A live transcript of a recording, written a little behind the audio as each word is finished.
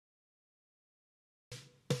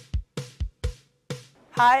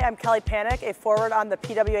Hi, I'm Kelly Pannek, a forward on the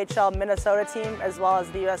PWHL Minnesota team as well as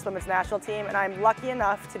the U.S. Women's National Team, and I'm lucky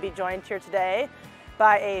enough to be joined here today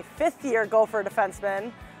by a fifth-year Gopher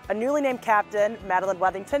defenseman, a newly named captain, Madeline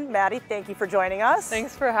Wethington. Maddie, thank you for joining us.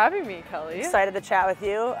 Thanks for having me, Kelly. Excited to chat with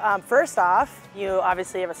you. First off, you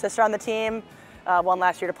obviously have a sister on the team. One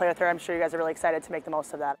last year to play with her. I'm sure you guys are really excited to make the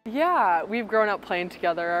most of that. Yeah, we've grown up playing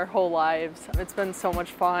together our whole lives. It's been so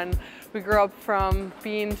much fun. We grew up from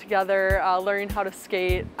being together, learning how to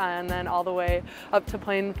skate, and then all the way up to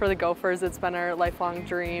playing for the Gophers. It's been our lifelong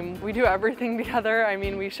dream. We do everything together. I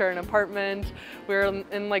mean, we share an apartment. We're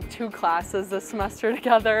in like 2 classes this semester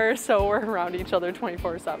together, so we're around each other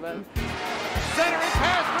 24/7. Centering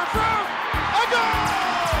pass for Broom! A goal!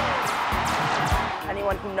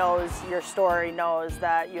 Anyone who knows your story knows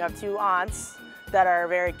that you have 2 aunts that are a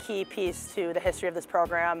very key piece to the history of this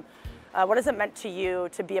program. What has it meant to you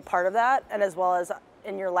to be a part of that, and as well as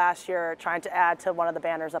in your last year trying to add to one of the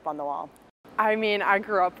banners up on the wall? I mean, I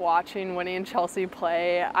grew up watching Winnie and Chelsea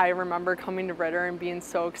play. I remember coming to Ritter and being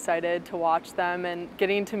so excited to watch them and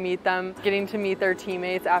getting to meet them, getting to meet their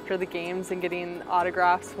teammates after the games and getting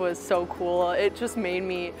autographs was so cool. It just made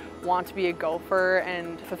me want to be a Gopher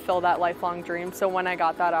and fulfill that lifelong dream. So when I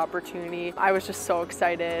got that opportunity, I was just so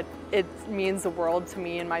excited. It means the world to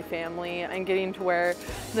me and my family, and getting to wear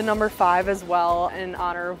the number 5 as well in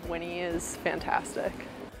honor of Winnie is fantastic.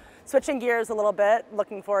 Switching gears a little bit,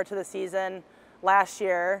 looking forward to the season. Last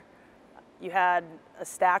year, you had a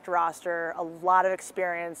stacked roster, a lot of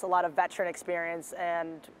experience, a lot of veteran experience,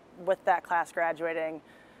 and with that class graduating,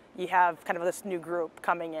 you have kind of this new group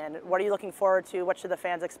coming in. What are you looking forward to? What should the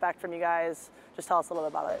fans expect from you guys? Just tell us a little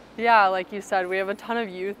bit about it. Yeah, like you said, we have a ton of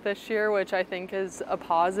youth this year, which I think is a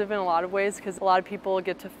positive in a lot of ways because a lot of people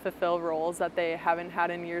get to fulfill roles that they haven't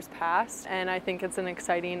had in years past. And I think it's an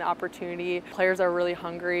exciting opportunity. Players are really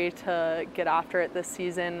hungry to get after it this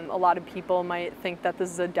season. A lot of people might think that this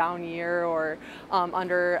is a down year or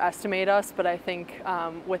underestimate us, but I think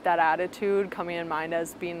with that attitude coming in mind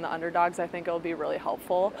as being the underdogs, I think it'll be really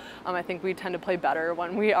helpful. I think we tend to play better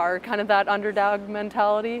when we are kind of that underdog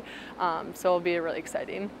mentality, so it'll be really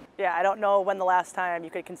exciting. Yeah, I don't know when the last time you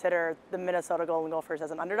could consider the Minnesota Golden Gophers as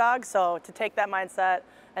an underdog, so to take that mindset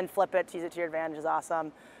and flip it, to use it to your advantage is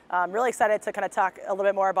awesome. I'm really excited to kind of talk a little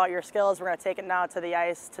bit more about your skills. We're going to take it now to the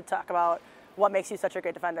ice to talk about what makes you such a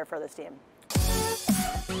great defender for this team.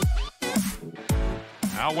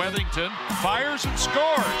 Now Wethington fires and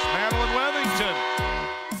scores. Madeline Wethington.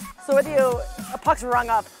 So with you, a puck's rung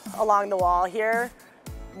up along the wall here.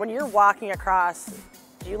 When you're walking across,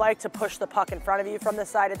 do you like to push the puck in front of you from this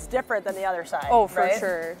side? It's different than the other side. Oh, for right?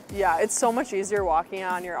 sure. Yeah, it's so much easier walking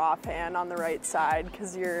on your offhand on the right side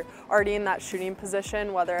because you're already in that shooting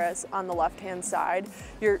position, whether it's on the left-hand side.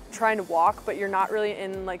 You're trying to walk, but you're not really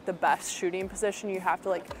in like the best shooting position. You have to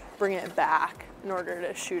like bring it back in order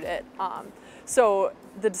to shoot it. So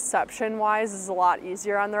the deception-wise is a lot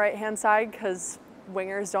easier on the right-hand side because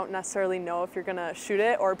wingers don't necessarily know if you're gonna shoot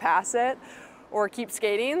it or pass it or keep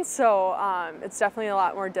skating, so it's definitely a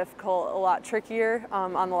lot more difficult, a lot trickier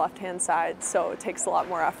on the left-hand side, so it takes a lot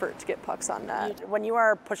more effort to get pucks on net. When you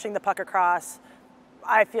are pushing the puck across,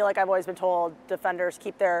 I feel like I've always been told defenders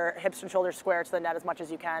keep their hips and shoulders square to the net as much as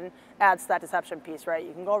you can. Adds to that deception piece, right?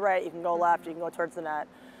 You can go right, you can go left, you can go towards the net.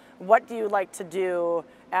 What do you like to do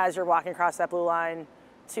as you're walking across that blue line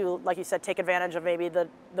to, like you said, take advantage of maybe the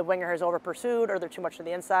winger has over pursued or they're too much to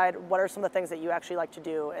the inside? What are some of the things that you actually like to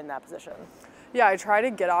do in that position? Yeah, I try to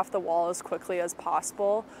get off the wall as quickly as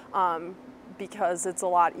possible because it's a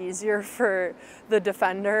lot easier for the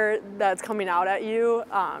defender that's coming out at you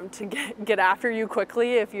to get after you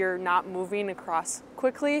quickly if you're not moving across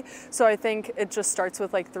quickly. So I think it just starts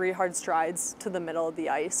with like 3 hard strides to the middle of the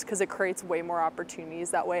ice because it creates way more opportunities.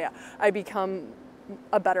 That way I become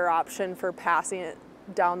a better option for passing it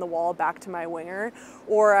down the wall back to my winger,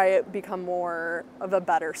 or I become more of a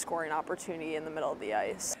better scoring opportunity in the middle of the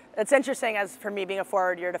ice. It's interesting, as for me being a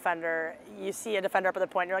forward, you're a defender, you see a defender up at the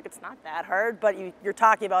point, you're like, it's not that hard, but you're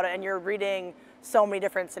talking about it and you're reading so many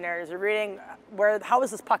different scenarios. You're reading how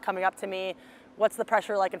is this puck coming up to me? What's the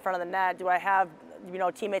pressure like in front of the net? Do I have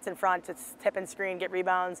teammates in front to tip and screen, get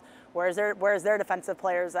rebounds? Where's their defensive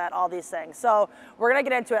players at? All these things. So we're gonna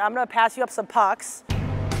get into it. I'm gonna pass you up some pucks.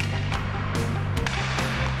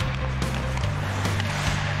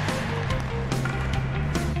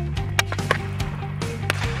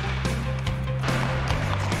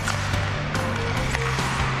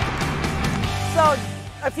 So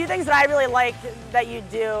a few things that I really like that you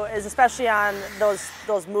do is, especially on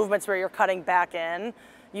those movements where you're cutting back in,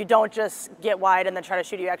 You don't just get wide and then try to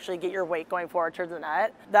shoot, you actually get your weight going forward towards the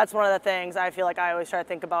net. That's one of the things I feel like I always try to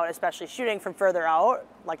think about, especially shooting from further out,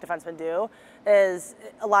 like defensemen do, is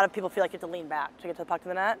a lot of people feel like you have to lean back to get to the puck to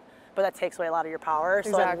the net, but that takes away a lot of your power.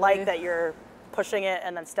 Exactly. So I like that you're pushing it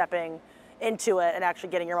and then stepping into it and actually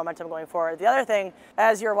getting your momentum going forward. The other thing,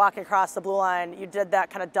 as you're walking across the blue line, you did that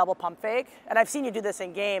kind of double pump fake. And I've seen you do this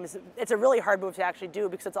in games. It's a really hard move to actually do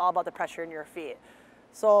because it's all about the pressure in your feet.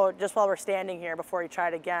 So just while we're standing here before you try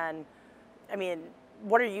it again, I mean,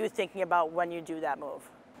 what are you thinking about when you do that move?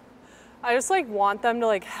 I just like want them to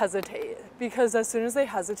like hesitate, because as soon as they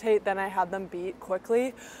hesitate, then I have them beat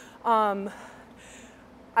quickly. I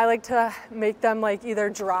like to make them like either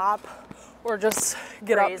drop or just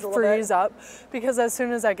get up, freeze up, because as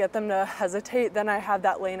soon as I get them to hesitate, then I have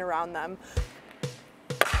that lane around them.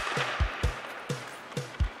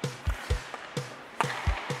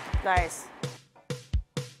 Nice.